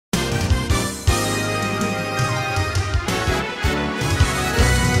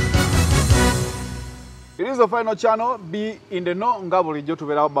It is the final channel. Be in the know nga bulijjo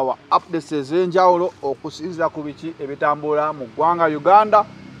tubeera bawa updates ez'enjawulo okusinziira ku biki ebitambula mu ggwanga Uganda.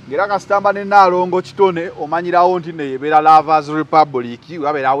 Ngera kasitamba ne Nalongo Kitone omanyirawo nti ne yebeera Lovers Republic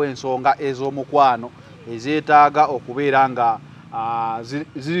wabeerawo ensonga ez'omukwano ezeetaaga okubeera nga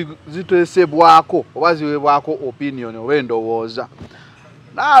ziteesebwako oba ziweebwako opinion oba endowooza.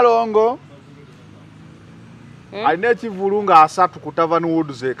 Nalongo alina ekivulu nga 3 ku Tavern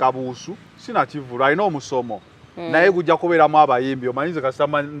Woods e Kabuusu. Sina kivulu alina omusomo naye gujja kubeeramu abayimbi omanyize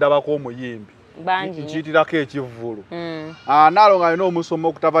kasitamba ndabako omuyimbi nkiitirako ekivulu. Nalongo alina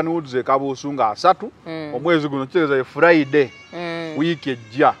omusomo ku Tavern Woods e Kabuusu nga 3 omwezi guno kitegeeza Friday wiiki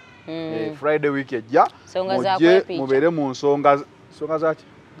ejja. Friday week ejja mujje mubeere mu nsonga zaki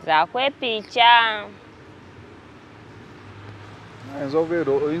zakwepiica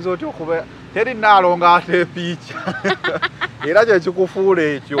enzobeero oyinza otya okuba teri Nalongo ate piica era kyekikufuula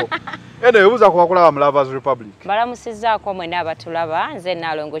ekyo. Eno ebuuza kubakulaba mu Lovers Republic. Balamusizzaako mwena abatulaba nze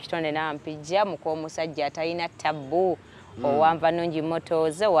Nalongo Kitone nampijja muk'omusajja atalina tabbu owanva nungi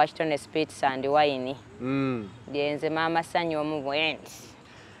motors owa Kitone Spirits and Wine. Yenze maama Sanyu omubwendi.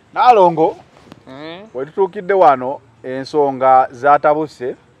 Nalongo wetutuukidde wano ensonga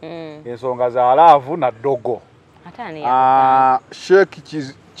zatabuse ensonga za laavu na Eddogo. Sheik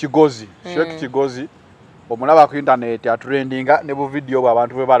Kigozi Sheik Kigozi omulaba ku internet atrendinga ne bu video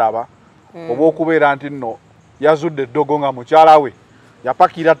bw'abantu bwe balaba oba okubeera nti nno yazudde Eddogo nga mukyala we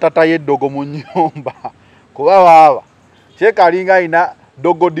yapakira tata y'Eddogo mu nnyumba kuba baba Sheik alinga alina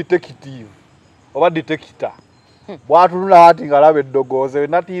Eddogo detective oba detector bw'atunula ati ng'alaba Eddogo ze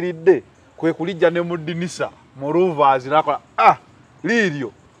natiiridde kwe kulijja ne mu ddinisa mu Rovers nakola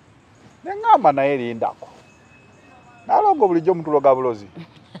liiryo ne ngamba naye lindako. Nalongo bulijjo mutuloga bulozi.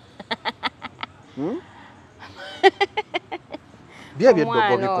 Bye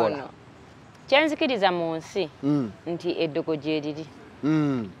Eddogo bikola. Kyenzikiriza mu nsi nti Eddogo gye liri.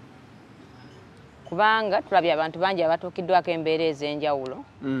 Kubanga tulabye abantu bangi abatuukiddwako embeera ez'enjawulo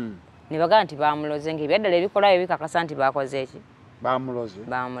ne bagamba nti baamuloze ng'ebyaddala ebikolayo bikakasa nti baakoze eki?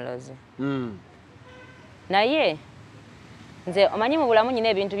 Baamuloze. Naye nze omanyi mu bulamu nyina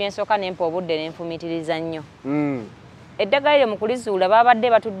ebintu byensooka nempa obudde n'enfumiitiriza nnyo. Eddagala lye mu kulizuula babadde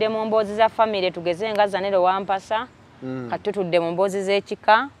batudde mu mboozi za famire tugeze nga Zanero Wampasa kati tutudde mu mboozi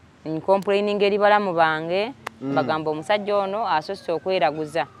z'ekika complaining eri balamu bange bagamba omusajja ono asoose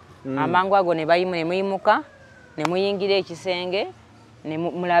okweraguza amangu ago ne muyimuka ne muyingira ekisenge ne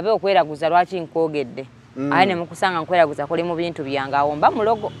mulabe okweraguza lwaki nkwogedde aye ne mukusanga nkweraguza kuli mu bintu byange awo mba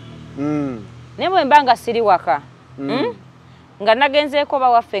mulogo ne bwe mba nga siri waka nga nagenzeeko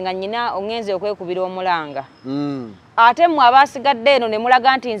bawaffe nga nnyina ongenze okwekubira omulanga ate mmwe abasigadde eno ne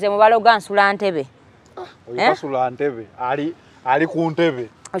mulaga nti nze mubaloga nsula ntebe. Oyikasula ntebe ali ku ntebe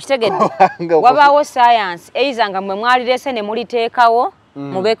okitegedde wabaawo science eiza nga mmwe mwalirese ne muliteekawo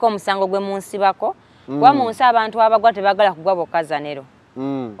mubeeko omusango gwe munsibako kuba mu nsi abantu abagwa tebagala kugwa bokka Zanero.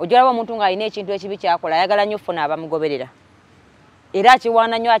 Ojolaba omuntu ng'alina ekintu ekibi kyakola ayagala nnyo ffuna abamugoberera era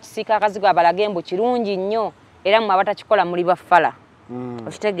akiwaana nnyo akisiika akazigo abalaga embu kirungi nnyo era mmwe abatakikola muli baffala.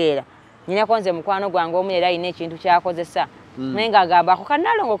 Okitegeera nyinako nze mukwano gwange omu era alina ekintu kyakozesa naye ng'agamba ako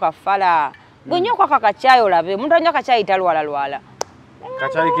Nalongo kaffala gwe nnyo kwako akacaayi olabe omuntu anywa akacaayi talwalalwala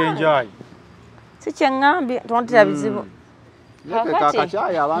kacaayi k'enjaayi si kyeŋŋambye tontera bizibu.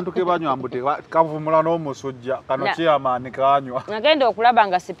 Akacaayi abantu ke banywa mbu kavumula n'omusujja kano kyamaani kanywa. Nagenda okulaba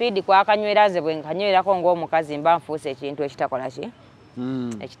nga sipiidi kwakanywera nze bwe nkanywerako ng'omukazi mba nfuuse ekintu ekitakola ki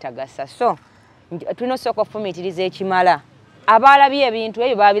ekitagasa. So tulina osooka okufumiitiriza ekimala abaalabye ebintu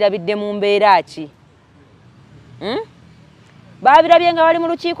ebyo baabirabidde mu mbeera ki? Baabirabye nga bali mu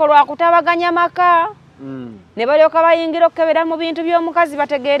lukiiko lwa kutabaganya maka ne balyoka bayingira okukebera mu bintu by'omukazi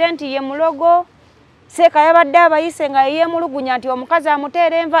bategeere nti ye mulogo. Seeka yabadde abayise nga yeemulugunya nti omukazi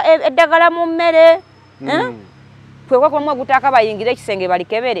amuteera eddagala mu mmere. Kwekwakubamu ogutaaka bayingire ekisenge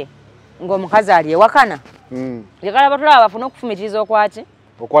balikebere ng'omukazi ali ewakana. Njagala batulaba bafune okufumitiriza okwaki?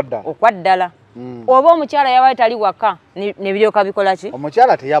 Okwaddala. Oba omukyala yabadde tali waka ne biryoka bikola ki?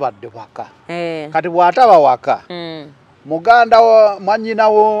 Omukyala teyabadde waka. Kati bw'ataba waka muganda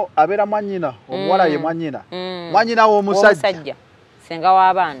mwannyinawo abeera mwannyina omuwala ye mwannyina mwannyinawo omusajja senga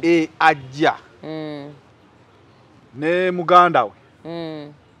w'abaana ajja ne muganda we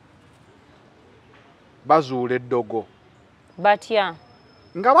bazuula Eddogo batya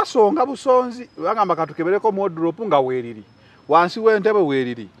nga basonga busonzi bagamba katukebereko mu wardrobe nga weeriri wansi w'entebe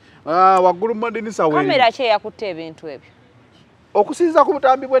weeriri waggulu mu madinisa weeriri. Kamera ki eyakutte ebintu ebyo? Okusinziira ku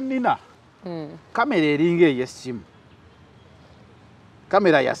butambi bwe nnina kamera eringa ey'essimu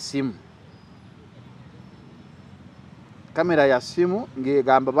kamera ya simu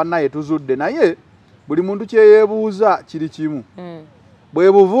ng'egamba bannaye tuzudde naye buli muntu kyeyeebuuza kiri kimu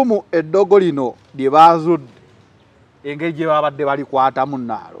bwe buvumu eddogo lino lye baazudde engeri gye babadde balikwatamu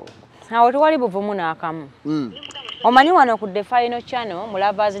Nalongo awo tewali buvumu n'akamu omanyi wano ku the final channel mu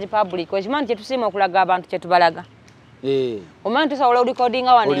Lovers Republic okimanyi kyetusiima okulaga abantu kyetubalaga omanyi tusobola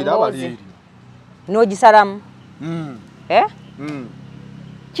orecordinga wano emboozi n'ogisalamu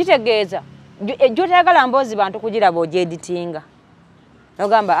kitegeeza gyotayagala mboozi bantu kugiraba ogyeditinga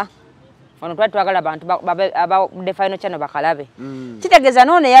nogamba ono twagala abantu aba the final channel bakalabe kitegeeza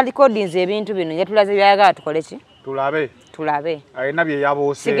nono yalicordinze ebintu bino yatulaze byayagala tukole ki tulabe ayina bye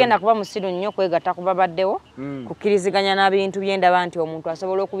yaboose sigenda kuba musiru nnyo kwegatta kuba baddewo kukkiriziganya n'ebintu byendaba nti omuntu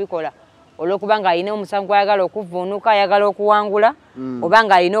asobola okubikola olw'okuba ng'alina omusango kwayagala okuvuunuka ayagala okuwangula oba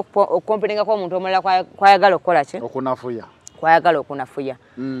ng'alina okukompulingako omuntu omulala kwayagala okukola ki kwayagala okunafuya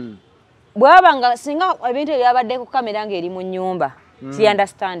bw'aba nga singa ebintu ebyabadde ku kamera ng'eri mu nnyumba ki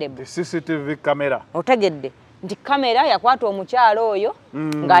understandable CCTV camera otegedde nti kamera yakwata omukyalo oyo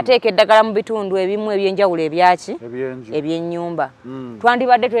ng'ateeka eddagala mu bitundu ebimu ebyenjawulo ebyaki ebyennyumba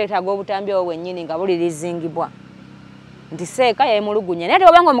twandibadde twetaaga obutambi obwo bwennyini nga bulirizingibwa nti seeka yeemulugunya naye ate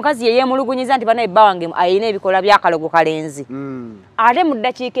obanga omukazi ye yeemulugunyiza nti bana ebba wange ayina ebikola byakalogo kalenzi ate mu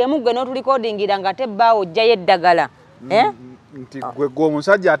ddakiika emu gwe n'otulikodingira nga tebbaawo ojjayo eddagala nti gwe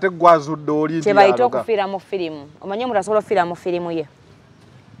omusajja ate gwazudde oli kyebayita okufiira mu firimu omanyi omuntu asobola okufiira mu firimu ye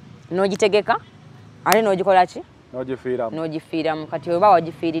n'ogitegeka ate n'ogikola ki n'ogifiiramu kati oba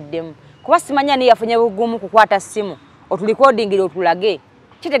wagifiiriddemu kuba simanya ni yafunye bugumu kukwata ssimu otulikodingire otulage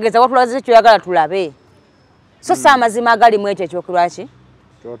kitegeeza watulaze kyoyagala tulabe so si amazima agalimu ekyo ekyokulwa ki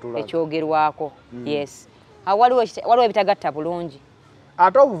ekyogerwako yes waliwo ebitagatta bulungi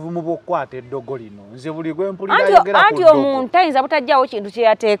ate obuvumu bw'okukwata eddogo lino nze buli gwe mpulira ayogera ku anti omuntu ayinza butajjawo kintu kye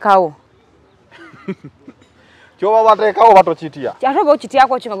yateekawo kyoba bateekawo batokitya ate oba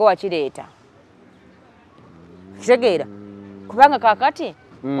okityako kyo nga gwe wakireeta kitegeera kubanga kakati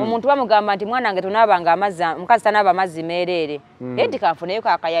omuntu bamugamba nti mwana wange tonaabanga amazzi mukazi tanaaba amazzi meereere eddi kanfuneyo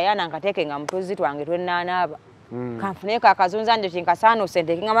kakayayana nkateeke nga mutuzi twange twenaanaaba kanfuneyo kakazunza njo kinkasaano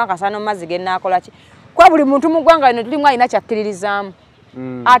senteekengamu akasaano mu mazzi genaakola ki kuba buli muntu mu ggwanga lino tulimu alina kyakkiririzaamu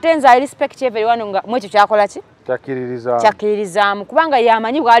ate nze respect everyone nga mu ekyo kyakola ki kyakkiririzaamu kubanga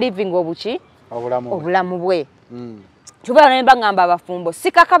yamanyi bwalivinga obuki obulamu bwe kibula nemba ngamba abafumbo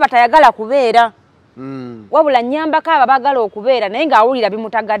sikaka batayagala kubeera wabula nyambako abo bagala okubeera naye ng'awulira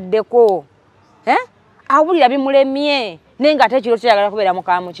bimutagaddeko awulira bimulemye naye ng'ate ekiro kyayagala kubeera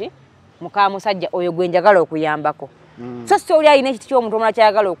mukamusajja oyo gwe njagala okuyambako so si oli alina ekiti ky'omuntu omulala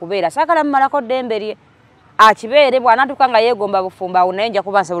kyayagala okubeera saagala mumalako ddembe lye akibeere bw'anatuuka nga yeegomba bufumbo awo naye nja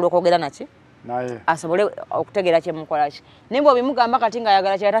kuba asobola okwogera naki asobole okutegeera kyemukola ki naye bwe bimugamba kati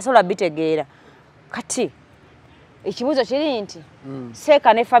ng'ayagala kye tasobola bitegeera kati ekibuuzo kiri nti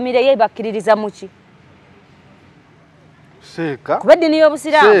seeka ne famire ye bakkiririza muki kuba eddiini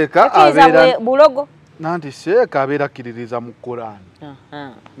y'obusiraamu ekkiriza bulogo nanti seeka abeera akkiririza mu Qur'ani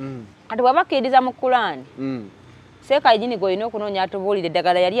kati bw'aba akkiririza mu Qur'ani seeka yinini gw'olina okunoonya atubuulire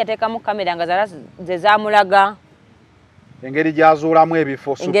eddagala yali yateekamu kamera nga zala ze zaamulaga engeri gy'azuulamu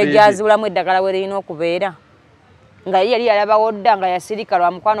ebifo engeri gy'azuulamu eddagala we lirina okubeera nga yali yalabawo dda nga yasirika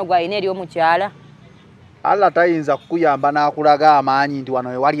lwa mukwano gw'alina eri omukyala Allah tayinza kukuyamba n'akulaga amaanyi nti wano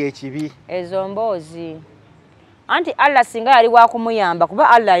wewali ekibi ezo mboozi anti Allah singa yali wakumuyamba kuba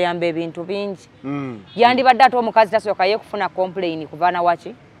Allah ayamba ebintu bingi yandibadde ate omukazi tasooka ye kufuna complain kuvaana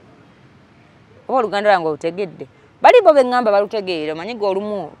waki oba oluganda lwange olutegedde balibo beŋŋamba balutegeera omanyi ge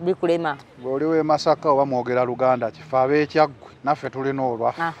olumu bikulema ng'oli w'e Masaka oba mwogera Luganda kifa ab'ekyaggwe naffe tulina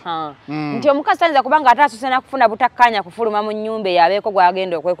olwaffe nti omukazi tayinza kubanga ate asuse nakufuna butakkaanya kufuluma mu nnyumba eyo abeeko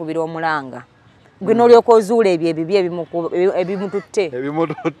gw'agenda okwekubira omulanga gwe n'olyoka ozuula ebyo ebibi ebimututte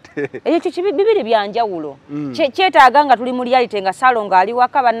ekyo bibiri byanjawulo kyetaaga nga tuli mu reality nga Salo ng'ali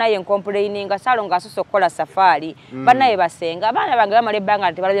waka bannaye encomplaini nga Salo ng'asusse okukola safaari bannaye basenga abaana bange bamala ebbanga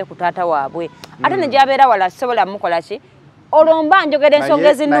tebalabye ku taata waabwe ate ne gy'abeera wala sobola mukola ki olomba njogera ensonga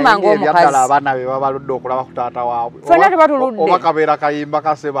ezinnuma ng'omukazi abaana be babaludde okulaba ku taata waabwe ffenna tebatuludde oba kabeera kayimba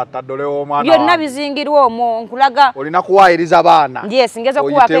kasebatta ddole w'omwana byonna bizingirwa omwo nkulaga olina kuwaayiriza baana yes ngeza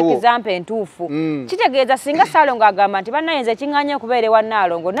kuwaako ekizampa entuufu kitegeeza singa Salo ng'agamba nti bannayinza ekiŋŋaanya okubeera ewa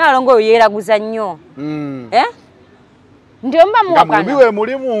Nalongo Nalongo oyo yeeraguza nnyo nti omuba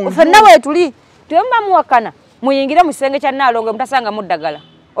muwakana ffenna weetuli nti omuba muwakana muyingire mu kisenge kya Nalongo mutasanga mu ddagala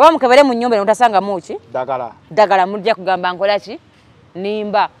oba mukebere mu nnyumba mutasanga muki ddagala mujja kugamba nkola ki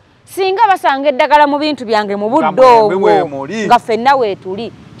nimba singa basanga eddagala mu bintu byange mu budde obwo nga ffenna weetuli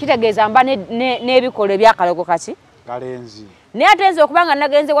kitegeeza mba n'ebikola ebyakalogo kaki kalenzi naye ate nze okubanga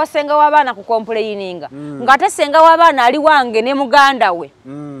nagenze wa ssenga w'abaana ku complayininga ng'ate ssenga w'abaana ali wange ne muganda we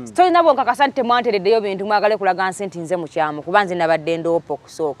Tolina bonkakasa nti temwantereddeyo bintu mwagale kulaga nsi nti nze mukyamu kuba nze nabadde ndoopa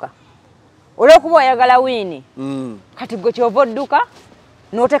okusooka. Olw'okuba oyagala wiini kati gwe kyova odduka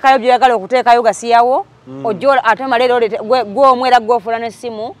n'oteekayo by'oyagala okuteekayo gasiyawo ojja ate maleero gw'omwera gw'ofuula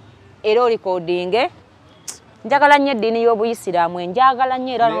n'essimu era olikodinge. Njagala nnyo eddiini y'Obuyisiraamu enjagala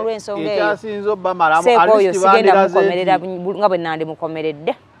nnyo era n'olw'ensonga eyo ekyasinza obba malamu oyo sigenda mukomerera nga bwe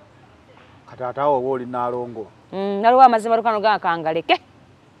nandimukomeredde. Kati ate awo oba oli Nalongo naliwo amazima lukano gankangaleke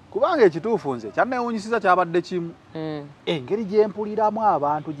kubanga ekituufu nze kyanneewunyisiza kyabadde kimu engeri gye mpuliramu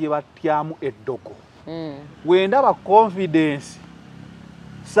abantu gye batyamu Eddogo wendaba confidence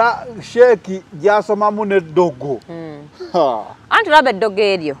Sheik gy'asomamu n'Eddogo anti olaba Eddogo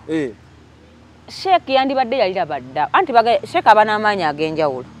eryo Sheik yandibadde yaliraba dda anti Sheik aba n'amaanyi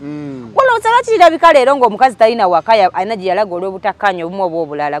ag'enjawulo olowooza lwaki kirabika leero ng'omukazi talina waka alina gye yalaga olw'obutakkaanya obumu oba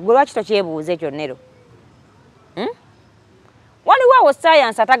obulala gwe lwaki tokyebuuza ekyo nnero waliwo awo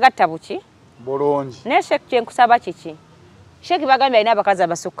sayansi atagatta buki bulungi naye Sheik kyenkusaba kiki Sheik bagambye alina abakazi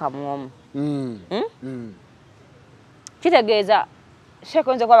abasukka mu omu kitegeeza Sheik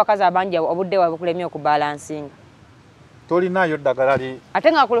oyinza kuba abakazi abangi obudde waabwe bukulemye okubalansinga tolinayo ddagala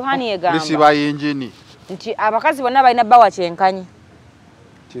ate nga ku luhani egamba lisiba yinjini nti abakazi bonna balina bbawa kyenkanyi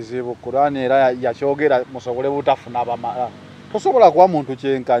kizibu Kurani era yakyogera musobole butafuna bamala tosobola kuba muntu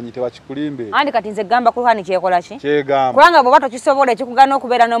kyenkanyi tebakikulimbe andi kati nze gamba ku luhani kyekola ki kyegamba kubanga bw'oba tokisobola ekikugana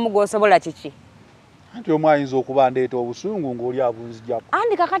okubeera n'omu gw'osobola kiki anti omu ayinza okuba ndeeta obusungu ng'oli abunzijaku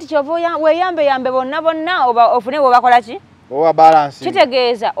andi kakati kyova weeyambeyambe bonna oba ofune bw'obakola ki oba balansi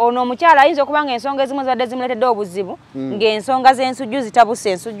kitegeeza ono omukyala ayinza okuba nga ensonga ezimu zibadde zimuleetedde obuzibu ng'ensonga z'ensujju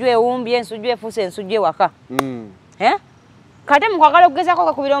zitabuse ensujju ewumbye ensujju efuuse ensujju ewaka kate mukwagala okugezaako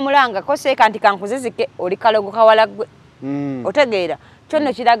kakubira omulanga ko Sheik nti kankuzizike oli kalogo kawala gwe otegeera kyo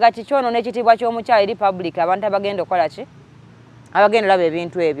nno kiraga ki kyono n'ekitiibwa ky'omukyala eri public abantu abagenda okukola ki abagenda olaba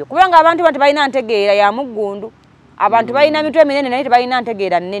ebintu ebyo kubanga abantu bano tebalina ntegeera ya muggundu abantu balina mitwe eminene naye tebalina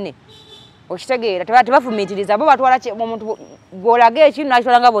ntegeera nnene okitegeera tebafumiitiriza bo batwala omuntu gw'olaga ekintu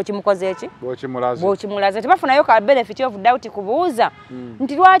nakitwala nga bw'okimukoze eki bw'okimulaze tebafunayo ka benefit of doubt kubuuza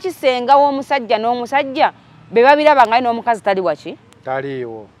nti lwaki senga w'omusajja n'omusajja be babiraba nga n'omukazi tali waki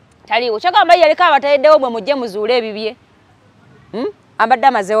taliiwo kyagamba yaleka abatayeddewo bwe mujje muzuule ebibye abadde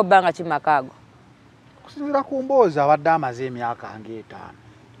amazeewo bbanga kimakaago okusinziira ku mboozi abadde amaze emyaka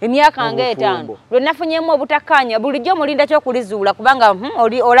nga 5 lwe nafunyemu obutakkaanya bulijjo mulinda ky'okulizuula kubanga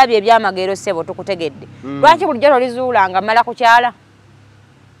olabye ebyamagero ssebo tukutegedde lwaki bulijjo tolizuula nga mmala kukyala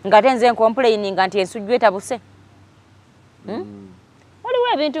nga te nze nkomplaininga nti ensujju etabuse waliwo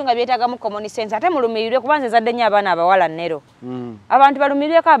ebintu nga byetagamu common sense ate mulumirirwe kuba nze zadde nnyo abaana abawala nnero abantu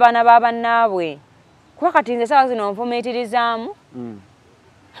balumirirweko abaana b'abannaabwe kuba kati nze sawa zino nfumiitirizaamu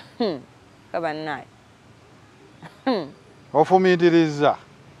kabannaaye ofumiitiriza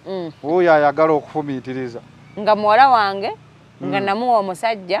oyo ayagala okufumiitiriza nga muwala wange nga namuwa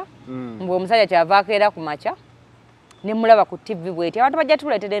omusajja mbwe omusajja kyavaako era ku makya ne mulaba ku TV bweti abantu bajja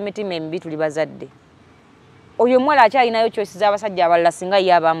tuleetera emitima emibi tuli bazadde oyo omuwala akyalinayo kyosi z'abasajja abalala singa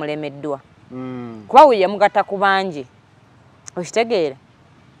ye aba amulemeddwa kuba we yamugatta ku bangi okitegeera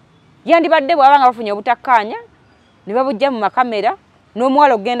yandibadde bw'aba nga bafunye obutakkaanya ne babujja mu makamera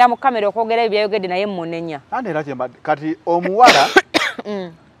n'omuwala okugenda mu kamera okwogera ebyayogedde naye munenya kati omuwala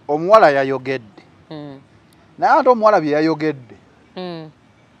omuwala yayogedde naye ate omuwala bye yayogedde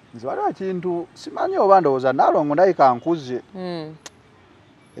nze waliwo ekintu simanyi oba ndowooza Nalongo ndayika nkuze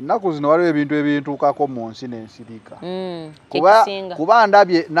ennaku zino waliwo ebintu ebintuukako mu nsi n'ensirika kuba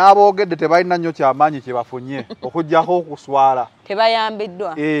ndabye n'aboogedde tebalina nnyo kyamaanyi kye bafunye okuggyako okuswala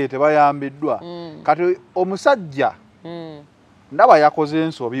tebayambiddwa kati omusajja ndaba yakoze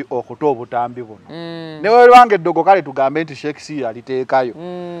ensobi okuta obutambi buno newerwanga Eddogo kale tugambe nti Sheik si yaliteekayo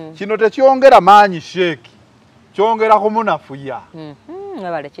kino tekyongera maanyi Sheik kyongera kumunafuya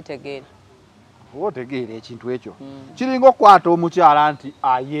abale kitegeera otegeera ekintu ekyo kiringa okukwata omukyala nti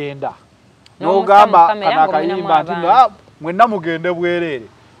ayenda n'ogamba kana akayimba nti mwenna mugende bwereere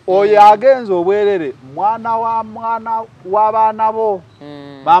oyo agenza obwereere mwana w'abaana bo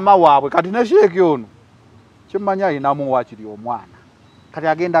maama waabwe kati ne Sheik ono kimanya alinamu wakiri omwana kati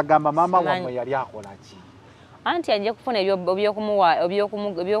agenda agamba maama wammwe yali akola ki anti ajja kufuna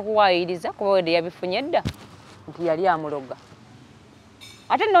ebyokuwaayiriza kuba wedde yabifunye dda nti yali amuloga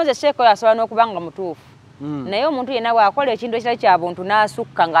ate nnoze Sheik oyo asobola n'okuba nga mutuufu naye omuntu yenna bw'akola ekintu ekitali kya buntu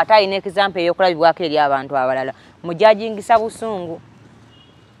n'asukka ng'ate alina ekizampa ey'okulabibwako eri abantu abalala mujajingisa busungu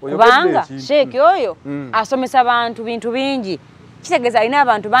kubanga Sheik oyo asomesa bantu bintu bingi kitegeeza alina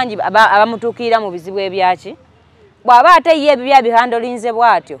abantu bangi abamutuukirira mu bizibu ebyaki bw'aba ate ye ebibya bihandolinze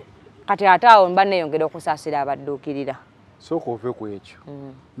bw'atyo kati ate awo mba neeyongera okusaasira abadduukirira soko ove ku ekyo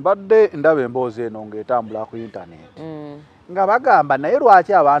mbadde ndaba emboozi eno ng'etambula ku internet nga bagamba naye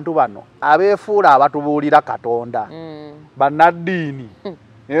lwaki abantu bano abeefuula abatubuulira Katonda bannaddiini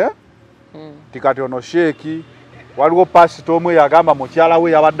tikati ono Sheik waliwo pasito omwe yagamba mukyala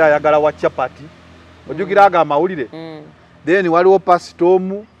we yabadde ayagala wa chapati ojjukira agamba mawulire then waliwo pasito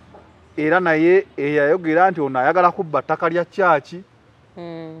omu era naye eyayogera nti ono ayagala kubba ttaka lya chachi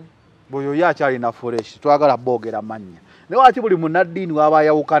bwoyo yakyalina fresh twagala boogera mannya naye waki buli munnaddiini waba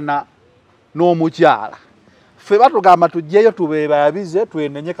yawukana n'omukyala ffe batugamba tujjeyo tubeebayabize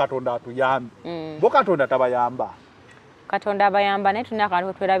twenenye Katonda atuyambe bo Katonda tabayamba Katonda abayamba naye tulina akantu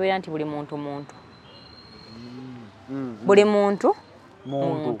ketwerabira nti buli muntu buli muntu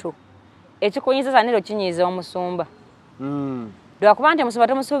ekikunyiza Zanero kinyiza omusumba lwakuba nti omusumba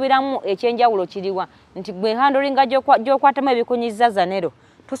tomusuubiramu ekyenjawulo kiriwa nti gwe handolinga gy'okwatamu ebikunyiza Zanero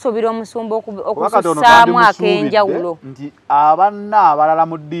tusuubira omusumba okusussaamu ak'enjawulo nti abanna abalala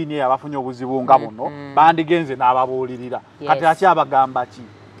mu ddiini eyo abafunye obuzibu nga buno bandigenze n'ababuulirira kati akyabagamba ki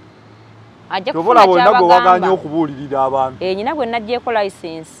tobola bwonna gwe waganye okubuulirira abantu nyina gwe najjeeko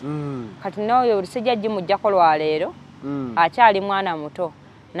license kati n'oyo sijja gimujjako lwaleero akyali mwana muto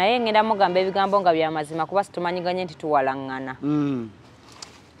naye ngenda mugamba ebigambo nga bya mazima kuba situmanyiganye nti tuwalaŋŋana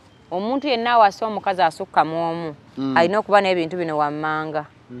omuntu yenna awasa omukazi asukka mu omu alina okuba n'ebintu bino wammanga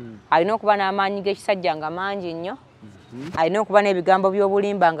alina okuba n'amaanyi g'ekisajja nga mangi nnyo alina okuba n'ebigambo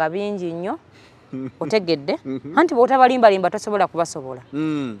by'obulimba nga bingi nnyo otegedde anti bw'otabalimbalimba tosobola kubasobola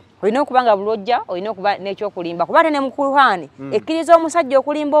olina okuba nga bulojja olina okuba n'ekyokulimba kuba ate ne mu Qur'ani ekkiriza omusajja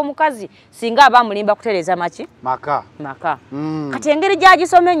okulimba omukazi singa aba amulimba kutereeza maki maka kati engeri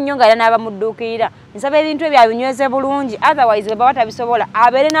gy'agisoma ennyo nga era n'abamudduukirira nsaba ebintu ebyo abinyweze bulungi otherwise bwe baba tabisobola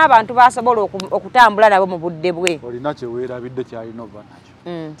abeere n'abantu b'asobola okutambula nabo mu budde bwe olina kye weerabidde kyalina oba nakyo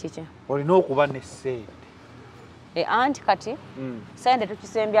kiki olina okuba n'essente anti kati sente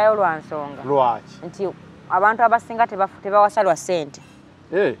tukisembyayo lwa nsonga lwaki nti abantu abasinga tebawasa lwa sente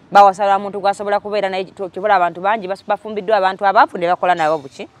bawasa lwa muntu gwasobola kubeera naye kibula abantu bangi bafumbiddwa abantu abaavu ne bakola nabo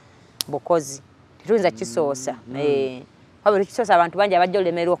buki bukozi tetuyinza kisoosa wabula tukisoosa abantu bangi abajja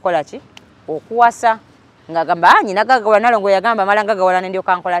olemererwa okukola ki okuwasa nga gamba nyina gagawala Nalongo yagamba mala gagawala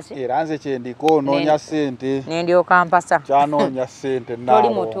nendyoka nkola ki era nze kyendiko noonya sente nendyoka mpasa kyanoonya sente naawe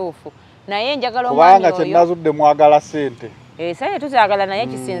toli mutuufu naye njagala omwami kubanga kyenazudde mwagala sente sente tuzagala naye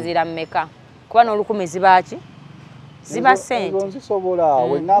kisinziira mmeka kuba n'olukumi zibaki ziba sente nzisobola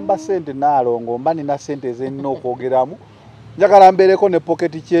weŋŋamba sente Nalongo mba nina sente ezenina okwogeramu njagala mbeereko ne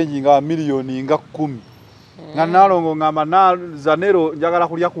pocket change nga miliyoni nga 10 nga Nalongo ngamba Zanero njagala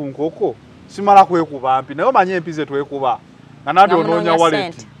kulya ku nkoko simala kwekuba mpi naye omanye empize twekuba nga nanti onoonya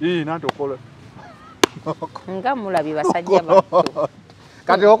wallet nanti okola nga mulabi basajja battu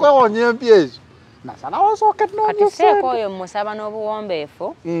kati okwewonya empya ezo nasalawo osooke kati seeko oyo musaba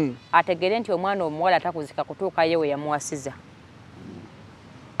n'obuwombeefu ategere nti omwana omuwala takuzika kutuuka ye we yamuwasiza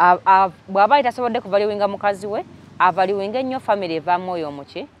bw'aba tasobodde kuvaliwinga mukazi we avaliwinga ennyo famire evaamu oyo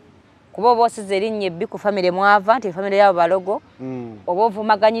omuki kuba oba osiza erinnya ebbi ku famire mwava nti famire yabo balogo oba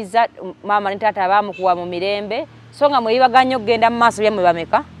ovumaganyiza maama ne taata abaamukuwa mu mirembe so nga mwebibaganya okugenda mu maaso byammwe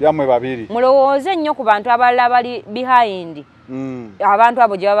bameka byammwe babiri mulowooze nnyo ku bantu abalala bali behind abantu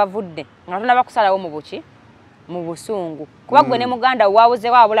abo gye babavudde nga tonaba kusalawo mu buki mu busungu kuba gwe ne muganda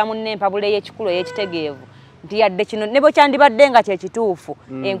waawuzewo abula munne empabula ey'ekikulu ey'ekitegeevu nti yadde kino ne bwe kyandibadde nga kyekituufu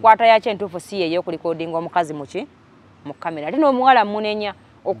enkwata yakyo entuufu si yeyo okulikodinga omukazi muki mu kamera ate n'omuwala munenya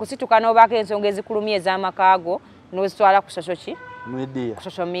okusituka n'obaako ensonga ezikulumya ez'amakaago n'ozitwala ku social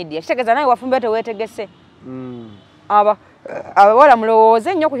media kitegeeza naye wafumbe teweetegese abawala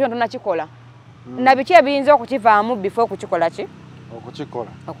mulowooze nnyo ku kyo tonakikola na biki ebiyinza okukivaamu before okukikola ki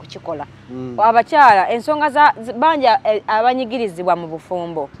okukikola abakyala ensonga bangi abanyigirizibwa mu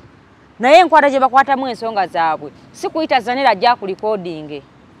bufumbo naye enkwata gye bakwatamu ensonga zaabwe si kuyita Zanero ajja ku recording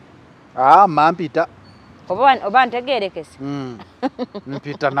mampita oba ntegeerekese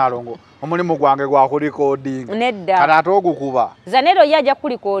mpita Nalongo omulimu gwange gwa ku recording nedda kati ate ogukuba Zanero ye ajja ku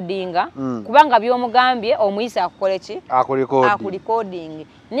recordinga kubanga by'omugambye omuyisa akukole ki aku recording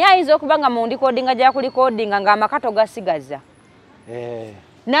naye ayinza okuba nga mu recordinga gya ku recordinga ng'amakato gasigaza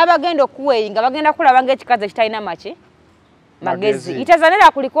n'abagenda okuweyinga bagenda kulaba ng'ekikazi ekitalina maki magezi ite Zanero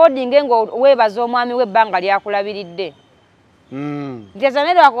aku recording ng'oweebaza omwami w'ebbanga lyakulabiridde ite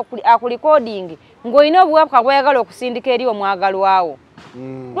Zanero aku recording ng'olina obuwapka bw'oyagala okusindika eri omwagalwawo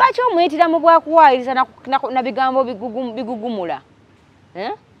lwaki omuyitira mu bwakuwaayiriza na bigambo bigugumula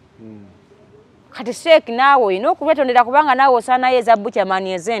kati Sheik naawe olina okubetondera kubanga naawe osaanayo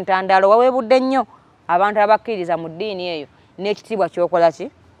ezabbukyamaani ez'entandalo waweebudde nnyo abantu abakkiririza mu ddiini eyo n'ekitiibwa ky'okola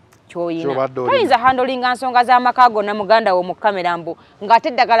ki kyoyina toyinza handolinga nsonga z'amaka gonna muganda wo mu kamera mbu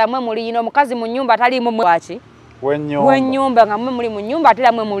ng'ate eddagala mwe muliyina omukazi mu nnyumba taliimu waki w'ennyumba nga mwe muli mu nnyumba ate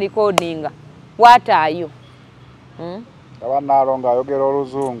era mwe mu likodinga waataayo Nalongo ayogera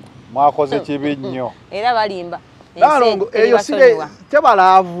oluzungu mwakoze kibi nnyo era balimba Nalongo eyo sire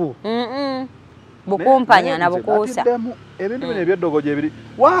tebalaavu bukumpanya na bukuusa ebintu bino eby'eddogo gye biri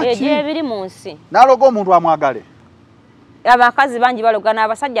waki ebiri mu nsi Nalongo omuntu amwagale abakazi bangi balogana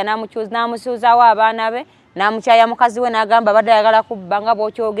abasajja n'amusuuzawo abaana be n'amukyaya mukazi we n'agamba badde ayagala kubba nga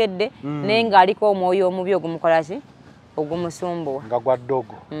bw'okyogedde naye ng'aliko omwoyo omubi ogumukola ki ogumusumbuwa nga gwa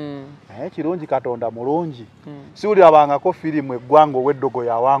ddogo kirungi Katonda mulungi siwulirabangako firimu eggwanga ow'eddogo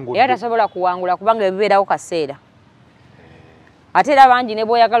yawangudde era tasobola kuwangula kubanga ebibeerawo kaseera ate era bangi ne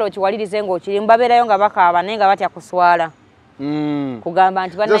bw'oyagala okiwalirize ng'okirimu babeerayo nga bakaaba naye nga batya kuswala kugamba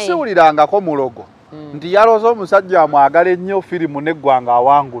nti banaye siwulirangako mulogo nti yaloze omusajja amwagala ennyo firimu n'eggwanga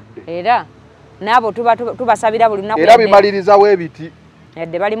awangudde era n'abo tubasabira buli lunaku era bimalirizawo ebiti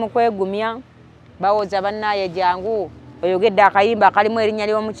yadde bali mu kwegumya bawoza bannaaye jangu oyogedde akayimba akalimu erinnya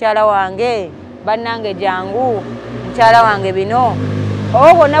ly'omukyala wange bannange jangu mukyala wange bino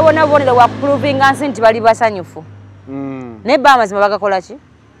obo bonna bonna bubonero bwa kupuluvinga nsi nti bali basanyufu naye ba amazima bagakola ki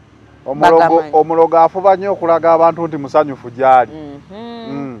omulogo afuba nnyo okulaga abantu nti musanyufu gyali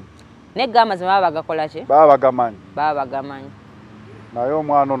naye ga amazima baba bagakola ki baba bagamanyi naye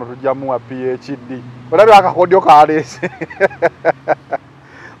omwana ono tujja muwa PhD olabye akakodyo kaleese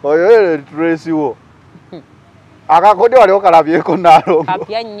oyo tulesiwo akakodyo waliwo kalabyeko Nalongo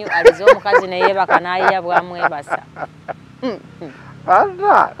kapya nnyo alize omukazi neyebaka nayiya bwamwebasa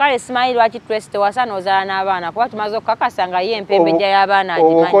kale simanyi lwaki Tracy tewasana ozaala n'abaana kuba tumaze okukakasa nga ye empembejja y'abaana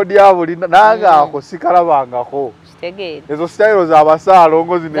agimanyi obukodya buli nange ako sikalabangako kitegeere ezo sitayiro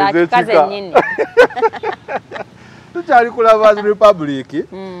z'Abasalongo zino ez'ekika tukyali kulaba Republic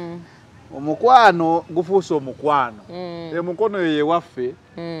omukwano gufuuse omukwano emukono yo yewaffe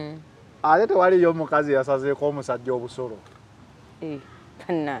ate tewaliyo omukazi yasazeeko omusajja obusolo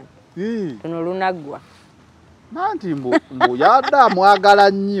tuno lunaggwa nanti mbu yadde amwagala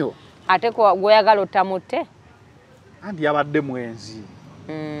nnyo ate gw'oyagala otamutte anti yabadde mwenzi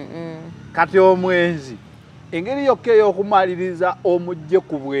kati omwenzi engeri yokka ey'okumaliriza omugje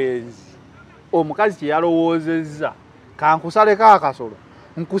ku bwenzi omukazi kye yalowoozezza kankusaleko akasolo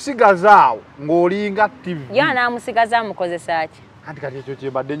nkusigazaawo ng'olinga TV ya n'amusigaza amukozesa ki anti kati ekyo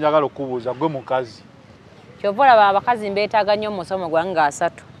kyembadde njagala okubuuza gwe mukazi kyova olaba abakazi mbeetaaga nnyo mu musomo gwange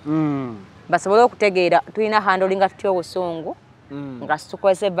asatu basobole okutegeera tulina handolinga tutya obusungu nga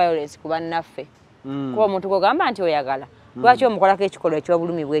situkozesa violence ku bannaffe kuba omuntu gwogamba nti oyagala lwaki omukolako ekikolwa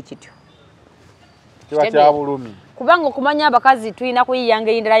eky'obulumi bwe kityo kiba kyabulumi kubanga okumanya abakazi tulina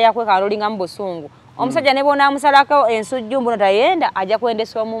kuyiyanga endala yakweka handolinga mu busungu omusajja ne bonaamusalako ensujju mbuno tayenda ajja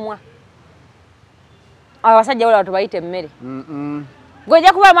kwendesa omumwa abasajja bolaba tubayita emmere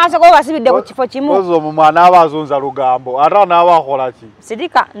gwejja kuba amaaso go basibidde ku kifo kimu ozo omumwana aba azunza lugambo ate anaaba akola ki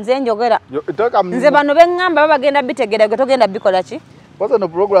sidika nze njogera nze bano beŋŋamba babagenda bitegeera gwe togenda bikola ki Kwanza no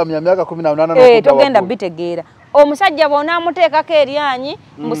program ya miaka 18 togenda bitegeera omusajja bonaamuteekako eryanyi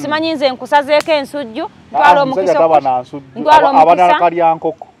mbusimanyi nze nkusazeeko ensujju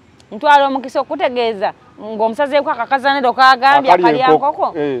ntwala omukisa okutegeeza ng'omusazeeko akakazaniro kagambye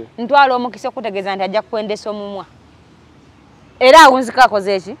akalyankoko ntwala omukisa okutegeeza nti ajja kwendesa omumwa era awunzika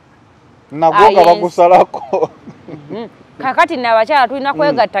akoze eki nagwo nga bagusalako kakati n'abakyala tulina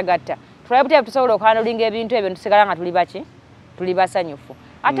kwegattagatta tulabe butya tusobola okuhandolinga ebintu ebyo tusigala nga tuli baki tuli basanyufu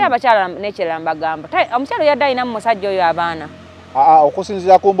ate abakyala n'ekirala mbagamba omukyala yadde alina mu musajja oyo abaana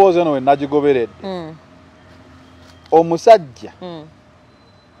okusinziira ku mboozi eno we nagigoberedde omusajja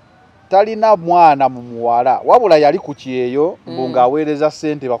talina mwana mu muwala wabula yali ku kyeyo mbu ng'aweereza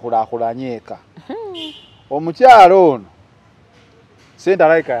ssente bakulaakulanye eka omukyala ono ssente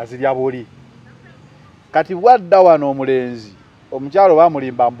alayika yazirya buli kati bwadda wano omulenzi omukyalo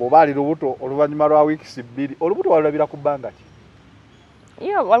bamulimba mbu oba ali lubuto oluvannyuma lwa wiikisi 2 olubuto walulabira ku bbanga ki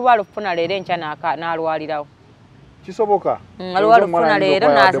iyo waliwo alufuna leero enkya n'alwalirawo kisoboka waliwo alufuna leero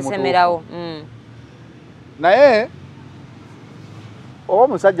n'asesemerawo naye oba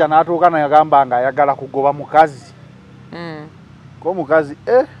omusajja n'atuuka nayagamba nga ayagala kugoba mukazi ko mukazi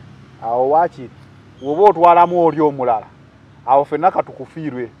awo waakiri woba otwalamu oli omulala awo ffenna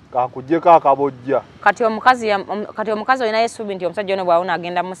katukufiirwe kakuggyeko akabojja kati omukazi olinayo essuubi nti omusajja ono bwawona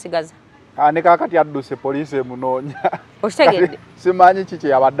agenda musigaza ne kakati adduse poliisi emunoonya okitegedde simanyi ki kye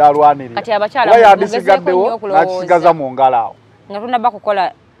yabadde alwanirira kati abakyala yandisigaddewo n'akisigaza mu ngalo awo nga tunaba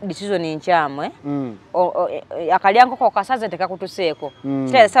kukola decision enchamwe akalyankoko kasaze tekakutuseeko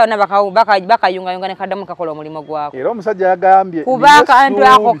kile sawa na bakayunga yunga ne kadamu kakola omulimo gwako era omusajja yagambye kubaka antu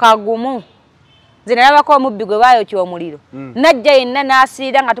ako kagumu zinalabako omubbi gwe bayo kyo omuliro najja yenna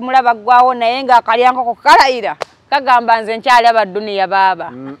nasira nga tumulaba gwawo naye nga akalyankoko kalayira kagamba nze nkyali abadduniya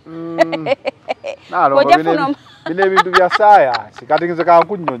baba bine ebintu bya sayansi kati nze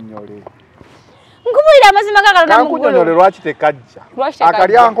kankunnyonnyole nkubulira amazima gakalona kankunnyonnyole lwaki tekajja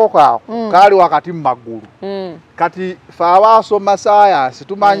akalyankoko ako kaali wakati mu magulu kati fe abaasoma sayansi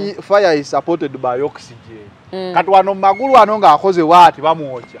tumanyi fire is supported by oxygen kati wano mu magulu wano ng'akoze waati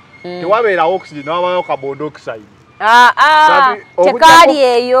bamwokya tewabeera oxygen wabayo carbon dioxide tekaali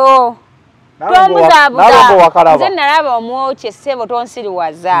eyo tomuzaabuza nze nalaba omwokye ssebo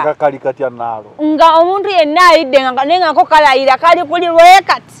tonsiriwaza nga kali katya naalo nga omuntu yenna ayidde naye nga nko kalayira kali kuli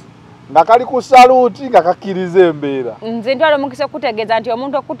lwekati nga kali ku saluuti nga kakkiriza embeera nze ntwala omukisa okutegeeza nti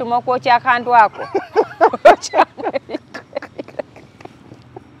omuntu okutuma okwokya akantu ako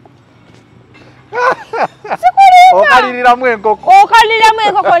okaliriramu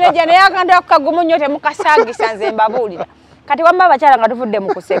enkoko nejja naye akantu ako kagumu nnyo temukasaagisa nze mbabuulira kati wamma abakyala nga tuvudde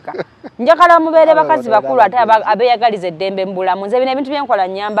mu kuseka njagala mubeere bakazi bakulu ate abeeyagaliza eddembe mu bulamu nze bino ebintu byenkola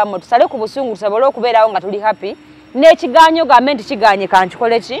nnyambamu tusale ku busungu tusobole okubeerawo nga tuli happy n'ekigaanyo gambe nti kiganye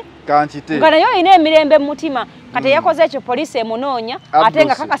kankikole ki kankite nga naye olina emirembe mu mutima kati yakoze ekyo poliisi emunoonya ate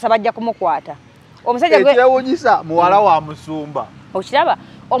nga kakasa bajja kumukwata omusajja gwe ekyewunyisa muwala wa musumba okiraba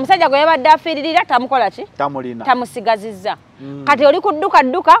omusajja gwe yabadde afiiririra tamukola ki tamulina tamusigazizza kati oli ku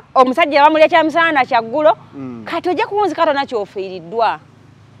dduka omusajja bamulya kyamisana kyaggulo kati ojja kuwunzika tona kyofiiriddwa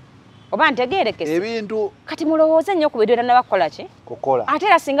oba ntegeerekese ebintu kati mulowooze nnyo ku bintu era nabakola ki kukola ate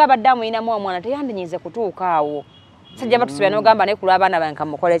era singa abadde amuyinamu omwana teyandinyize kutuuka awo sajja batusibya n'ogamba naye kulwa abaana bange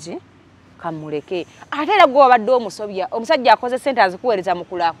kamukole ki kamuleke ate era gwe wabadde omusobya omusajja akoze ssente azikuweereza mu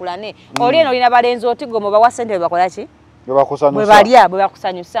kulaakulane oli eno olina balenzi otigo mubawa ssente bwe bakola ki bwe balya bwe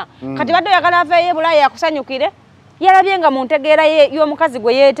bakusanyusa kati badde oyagala aveeyo ebulaaya yakusanyukire yalabye nga mu ntegeera y'omukazi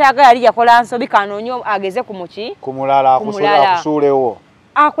gwe yeetaaga yali yakola nsobi kanoonyo ageze ku muki ku mulala akusuulewo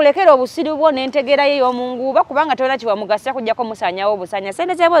akulekera obusiru bwo n'entegeera ye y'omunguuba kubanga tolina kiwamugasa kujjako musaanyawo obusanya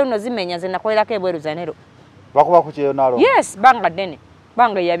sente z'ebweru no zimenya ze nakolerako ebweru zanero bakuba ku kyeyo nalo yes banga ddene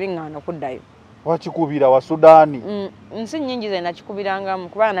banga yabiŋŋaana okuddayo wakikubira wa Sudaani nsi nnyingi ze nakikubirangamu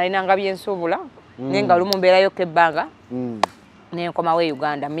kubanga nalinanga byensuubula naye nga lumu mbeerayokko ebbanga nenkomawo e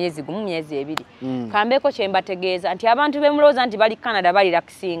Uganda myezi gumu myezi ebiri kambeeko kye mbategeeza nti abantu bemulowooza nti bali Canada bali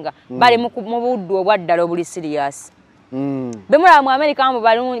lakisinga bali mu buddu obwaddala obuli siriyasi bemulaba mu Amerika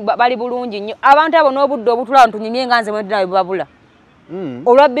bali bulungi nnyo abantu abo n'obudde obutulawo ntunyumye nga nze mwendinawe bubabula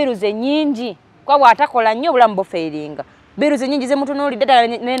olwa biruze nnyingi kwa bw'atakola nnyo obulamu bufeeringa biruze nnyingi zemutunuulidde ddala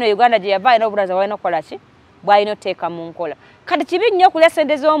neno Uganda gye yava alina obulaza bwalina okukola ki bwalina oteeka mu nkola kati kibi nnyo okulya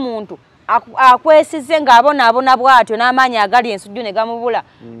sente z'omuntu akwesize ng'abonaabona bw'atyo n'amaanyi agali ensujju ne gamubula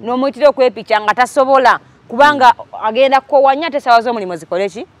n'omuyitira okwepica nga tasobola kubanga agenda kukowanya ate essaawa z'omulimu zikole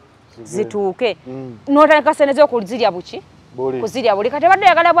ki zituuke n'otandika sente z'okuzirya buki kuzirya buli kati badde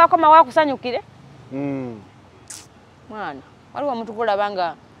oyagala bwakomawo akusanyukire mwana waliwo omuntu gulaba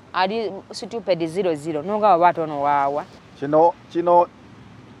nga ali stupid 00 nonga baba atono waawa kino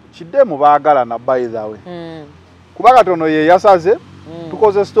kiddemu baagalana by the way kuba katono ye yasaze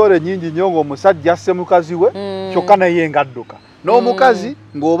tukoze story nyingi nnyo ng'omusajja asse mukazi we kyokka naye ngadduka n'omukazi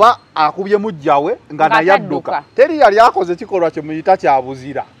ng'oba akubye mujjawe nga naye adduka teri yali akoze kikolwa kye muyita kya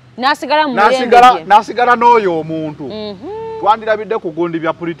buzira n'asigala n'oyo omuntu twandirabidde ku gundi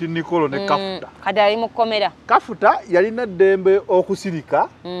bya Purity Nicolo ne Kafuta kati ali mu kkomera Kafuta yalina eddembe okusirika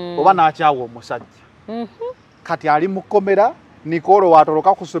oba n'akyawa omusajja kati ali mu kkomera Nicolo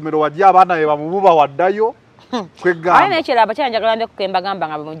watoloka ku ssomero wajja abaana be bamububa waddayo kwegamba naye kiraba kyanjagala mbe kukemba gamba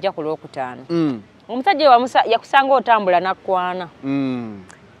nga bamujja ku Lwokutaano omusajja yakusanga otambula nakkwana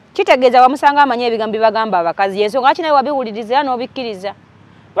kitegeeza wamusanga amanye ebigambo bagamba abakazi y'ensonga ki naye wabiwuliriza n'obikkiriza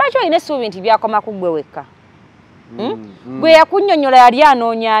lwaki olina essuubi nti byakoma ku ggwe wekka gwe yakunnyonnyola yali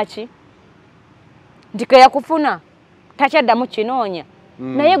anoonya ki nti ke yakufuna takyaddamu kinoonya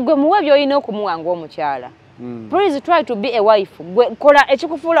naye gwe muwe by'olina okumuwa ng'omukyala please try to be a wife gwe kola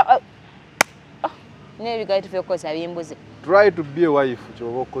ekikufuula n'ebigaali tufe okukozesa bimbuzi try to be a wife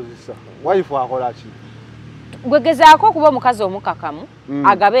kyoba okukozesa wife akola ki gwe gezaako okuba omukazi omukakamu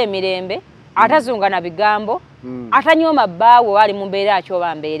agaba emirembe atazunga na bigambo atanyooma bbaawe wali mu mbeera ki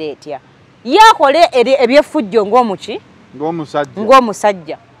oba mbeera etya yakole ebyeffujjo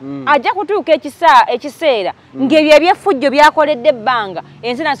ng'omusajja ajja kutuuka ekiseera ng'ebyo ebyeffujjo byakoledde ebbanga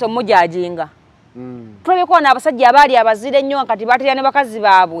ensi nansi omujajinga tulabyekoona abasajja abaali abazire ennyo kati baatera ne bakazi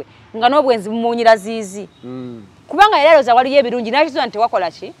baabwe nga n'obwenzi bumunyira ziizi kubanga yaleroza waliyo ebirungi nakizoa nti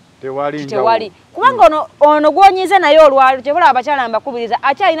tewakola ki tewali kubanga ono gwonyize naye olwalo kyebula abakyala mbakubiriza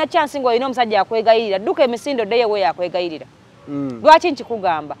akyalina chance ng'olina omusajja akwegayirira dduka emisindo ddeyo we yakwegayirira lwaki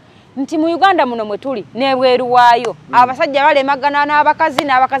nkikugamba nti mu Uganda muno mwe tuli n'ebweru waayo abasajja balemagana n'abakazi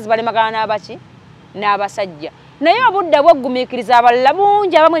n'abakazi balemagana n'abaki n'abasajja naye obudde bw'okugumiikiriza abalala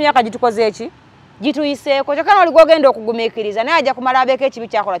bungi abamu emyaka gitukoze eki gituyiseeko kyokka n'oli gw'ogenda okugumiikiriza naye ajja kumala abeeko ekibi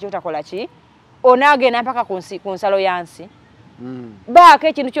kyakola kyotakola ki onaagenda mpaka ku nsalo yansi baako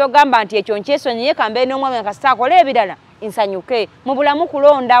ekintu kyogamba nti ekyo nkyesonyiye kambe n'omwami akasita akola ebirala nsanyuke mu bulamu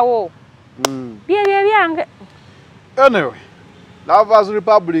kulondawo byebyo byange anyway Lovers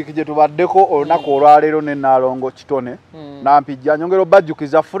Republic gye tubaddeko olunaku olwaleero ne Nalongo Kitone nampijja nyongero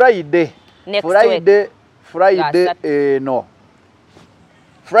bajjukiza Friday next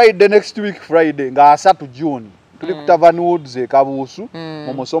week Friday nga 3 June tuli ku Tavern Woods e Kabuusu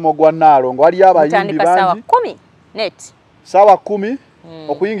mu musomo gwa Nalongo wali abayimbi bangi sawa 10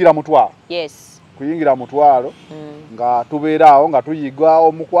 okuyingira mutwalo kuyingira mutwalo nga tubeeraawo nga tuyiga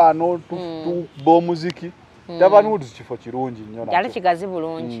omukwano tuba omuziki Tavern Woods kifo kirungi nnyo yali kigazi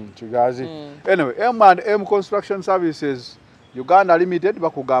bulungi kigazi anyway M&M Construction Services Uganda Limited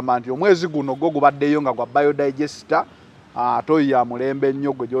bakugamba nti omwezi guno gwo gubaddeyo nga gwa biodigester toyi ya mulembe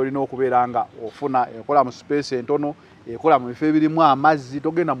nnyo gwe gyolina okubeera nga ofuna ekola mu space entono ekola mu bifo ebirimu amazzi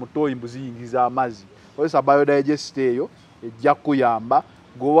togenda mu toyi mbuziyingiza amazzi kozesa biodigester eyo ejja kuyamba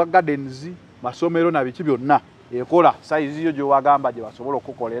gowa gardens masomero na biki byonna ekola size yo gyewagamba gye basobola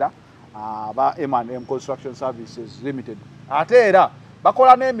okukolera aba M&M Construction Services Limited ate era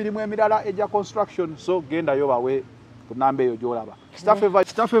bakola n'emirimu emirala ejja construction so genda yo bawe ku namba eyo gyolaba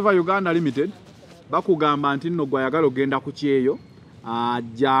Staff Ever Uganda Limited bakugamba nti nno gwayagala ogenda ku kyeyo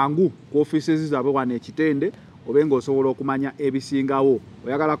jangu ku offices zaabwe wano ekitende obenga osobola okumanya ebisingawo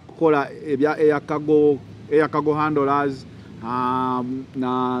oyagala kukola ebya air cargo handlers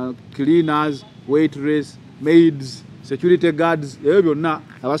na cleaners waitress maids security guards ebyo byonna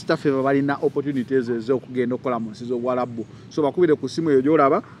aba staff balina opportunities ez'okugenda okukola mu nsi z'Obuwarabu so bakubire ku simu eyo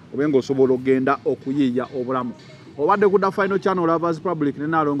gyolaba obenga osobola ogenda okuyiiya obulamu obadde ku the final channel Lovers Public ne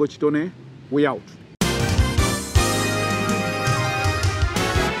Nalongo Kitone we out